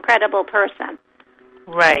amazing, incredible person.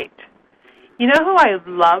 Right. You know who I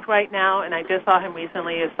love right now, and I just saw him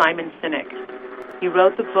recently, is Simon Sinek. He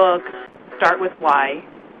wrote the book, Start With Why,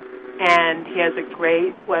 and he has a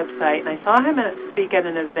great website. And I saw him speak at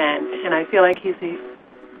an event, and I feel like he's a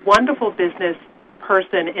wonderful business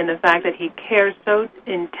person in the fact that he cares so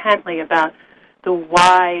intently about the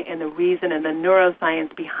why and the reason and the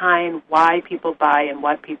neuroscience behind why people buy and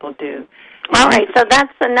what people do. All right, so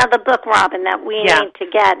that's another book, Robin, that we need to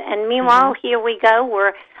get. And meanwhile, here we go.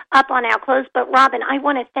 We're up on our close. But, Robin, I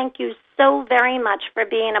want to thank you so very much for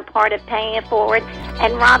being a part of Paying It Forward.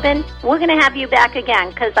 And, Robin, we're going to have you back again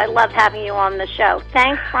because I love having you on the show.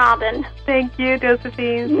 Thanks, Robin. Thank you,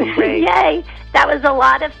 Josephine. Great. Yay. That was a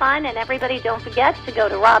lot of fun. And, everybody, don't forget to go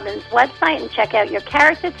to Robin's website and check out your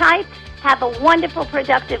character type. Have a wonderful,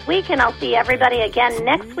 productive week, and I'll see everybody again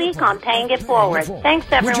next week on Paying It Forward. Thanks,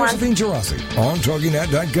 everyone. With Josephine Girassi on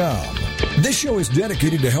TogiNet.com. This show is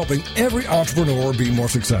dedicated to helping every entrepreneur be more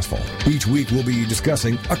successful. Each week we'll be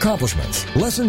discussing accomplishments, lessons